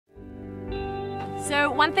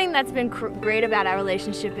So one thing that's been great about our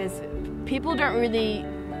relationship is people don't really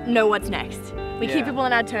know what's next. We keep people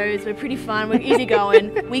on our toes, we're pretty fun, we're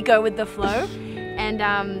easygoing, we go with the flow. And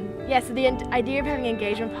yeah, so the idea of having an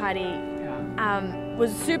engagement party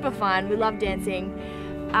was super fun, we love dancing.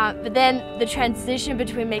 But then the transition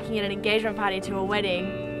between making it an engagement party to a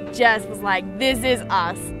wedding just was like, this is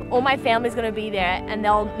us. All my family's gonna be there and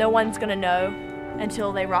no one's gonna know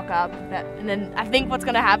until they rock up. And then I think what's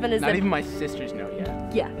gonna happen is not even my sisters know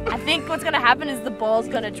yet. Yeah, I think what's gonna happen is the ball's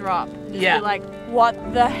gonna drop. Yeah. Be like, what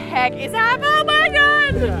the heck is happening? Oh my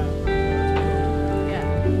god! Yeah.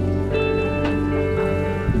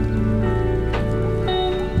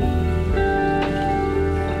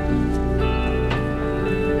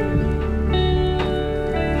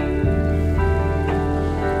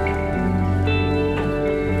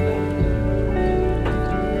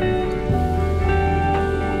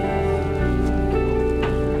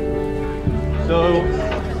 So,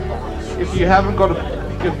 if you haven't got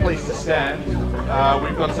a good place to stand,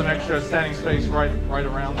 we've got some extra standing space right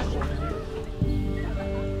around the corner here.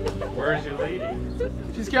 Where is your lady?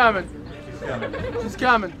 She's coming. She's coming. She's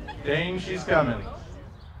coming. Dane, she's coming.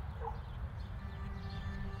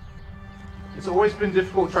 It's always been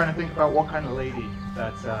difficult trying to think about what kind of lady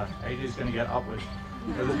that AJ's going to get up with.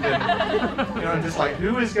 Because it's been, you know, just like,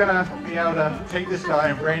 who is going to be able to take this guy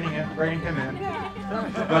and rein him in,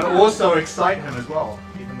 but also excite him as well,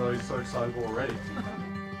 even though he's so excitable already.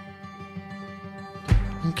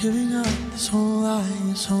 I'm giving up, this whole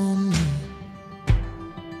eyes on me.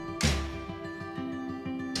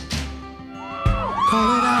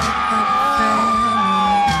 Call it out like family.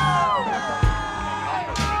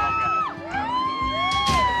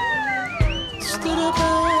 Stood up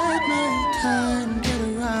at night time, get a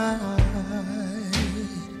ride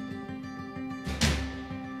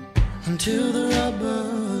until the rubber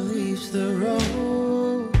leaves the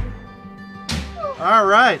road. All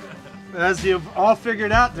right. As you've all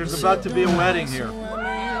figured out, there's about to be a wedding here.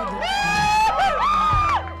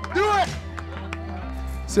 Do it!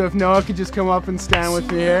 So if Noah could just come up and stand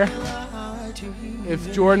with me here.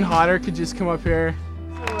 If Jordan Hodder could just come up here.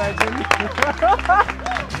 Legend.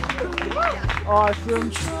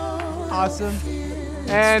 Awesome. Awesome.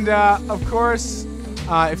 And of course,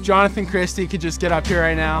 if Jonathan Christie could just get up here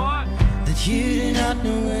right now. That you do not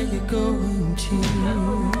know where you're going to.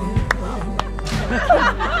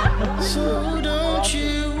 So don't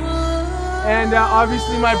you worry. And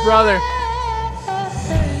obviously my brother.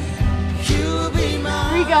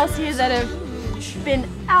 Three girls here that have been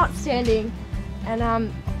outstanding.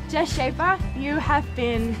 And Jess Schaefer, you have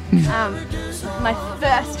been my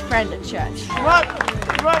first friend at church. Come up.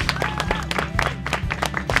 Come up.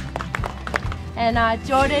 And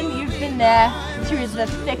Jordan, you've been there through the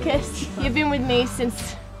thickest. You've been with me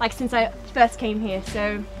since I first came here,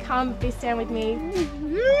 so come be stand with me.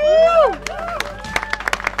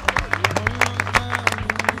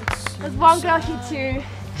 There's one girl here too.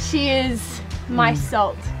 She is my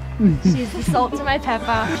salt. She's the salt to my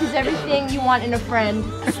pepper. She's everything you want in a friend.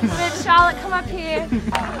 But Charlotte, come up here.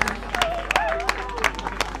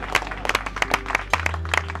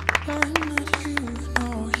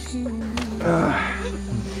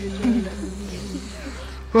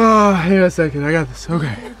 Oh, hang on a second, I got this,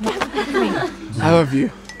 okay. I love you.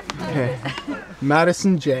 Okay.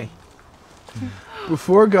 Madison J.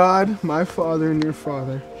 Before God, my Father and your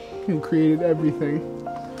Father, who created everything,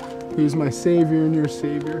 He is my Savior and your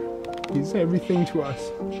Savior. He's everything to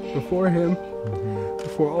us. Before Him,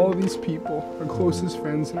 before all these people, our closest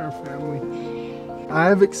friends and our family, I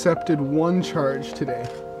have accepted one charge today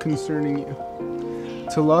concerning you.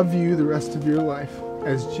 To love you the rest of your life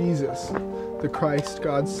as Jesus, the Christ,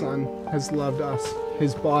 God's Son, has loved us,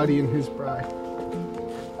 His body and His bride.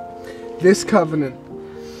 This covenant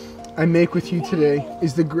I make with you today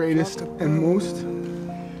is the greatest and most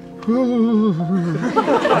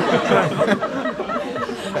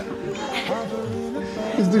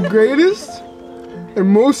is the greatest and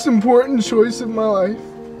most important choice of my life.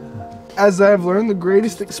 As I have learned, the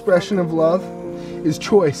greatest expression of love is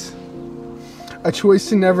choice. A choice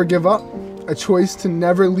to never give up, a choice to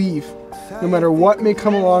never leave, no matter what may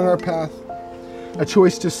come along our path. A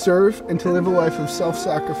choice to serve and to live a life of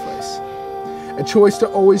self-sacrifice. A choice to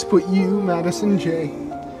always put you, Madison J.,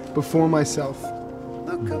 before myself.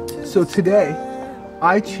 So today,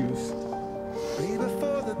 I choose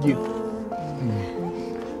you.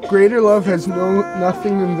 Greater love has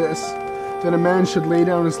nothing than this, that a man should lay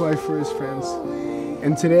down his life for his friends.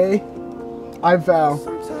 And today, I vow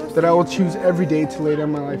that I will choose every day to lay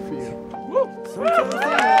down my life for you.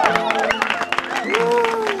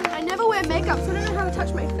 I never wear makeup, so I don't know how to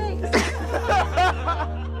touch my face.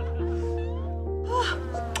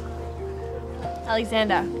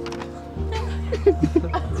 Alexander.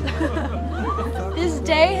 This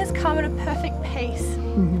day has come at a perfect pace.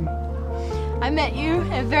 I met you,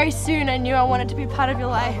 and very soon I knew I wanted to be part of your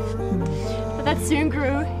life. But that soon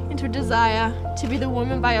grew into a desire to be the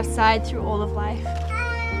woman by your side through all of life.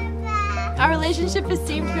 Our relationship has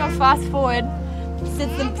seemed to be on fast forward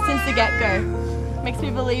since the get-go. Makes me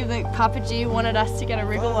believe that Papa G wanted us to get a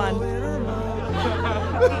wriggle on.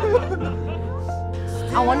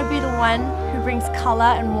 I want to be the one who brings colour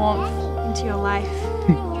and warmth into your life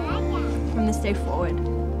from this day forward.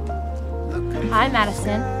 I,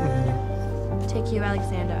 Madison, take you,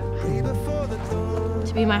 Alexander,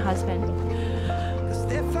 to be my husband.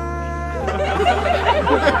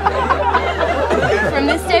 From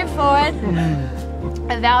this day forward,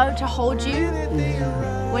 I vow to hold you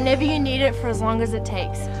whenever you need it for as long as it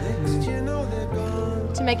takes.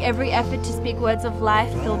 To make every effort to speak words of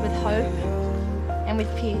life filled with hope and with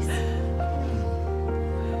peace.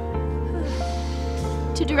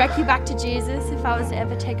 To direct you back to Jesus if I was to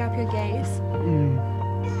ever take up your gaze.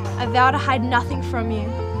 I vow to hide nothing from you.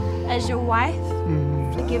 As your wife,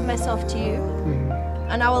 I give myself to you.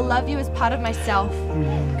 And I will love you as part of myself,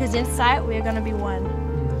 because in sight we are going to be one.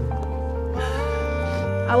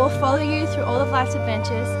 I will follow you through all of life's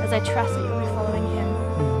adventures as I trust that you'll be following him.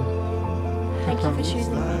 Thank you for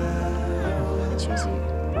choosing me. I choose you.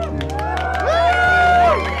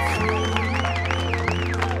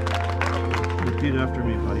 Repeat after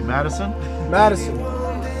me, buddy. Madison, Madison,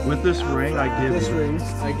 with this ring I give this you. ring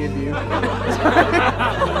I give you.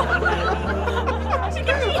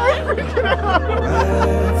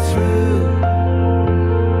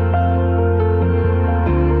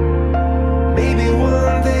 Maybe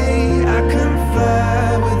one day I can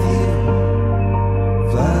fly with you.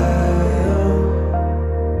 Fly on.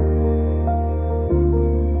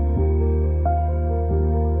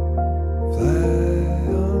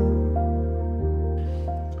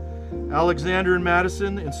 Alexander and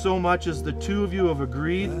Madison, in so much as the two of you have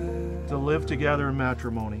agreed to live together in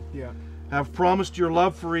matrimony, Yeah. have promised your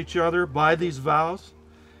love for each other by these vows,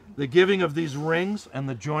 the giving of these rings, and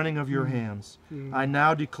the joining of your hands. I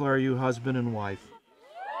now declare you husband and wife.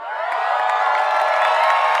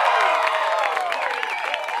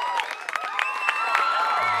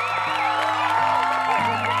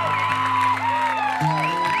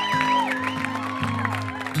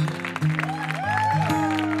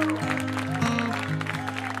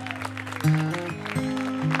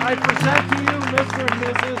 I present to you Mr. and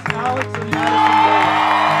Mrs. Alex and Madison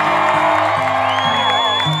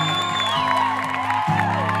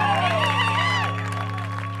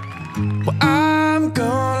Bailey. Well, I'm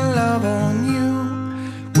gonna love on you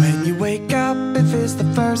when you wake up, if it's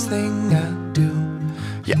the first thing I do.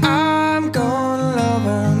 Yeah, I'm gonna love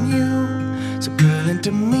on you, so curl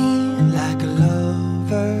into me like a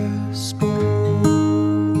lover's spoon.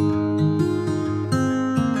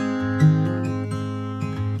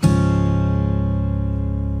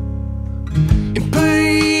 And put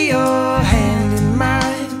your hand in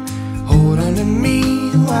mine, hold on to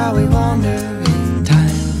me while we wander in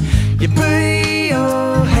time. You put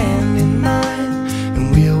your hand in mine,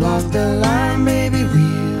 and we'll walk the line, baby,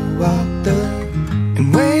 we'll walk the line.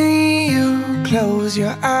 And when you close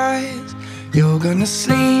your eyes, you're gonna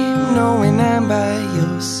sleep knowing I'm by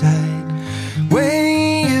your side.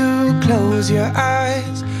 When you close your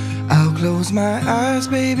eyes, I'll close my eyes,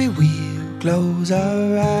 baby, we'll close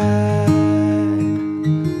our eyes.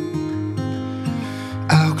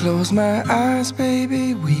 I'll close my eyes, baby,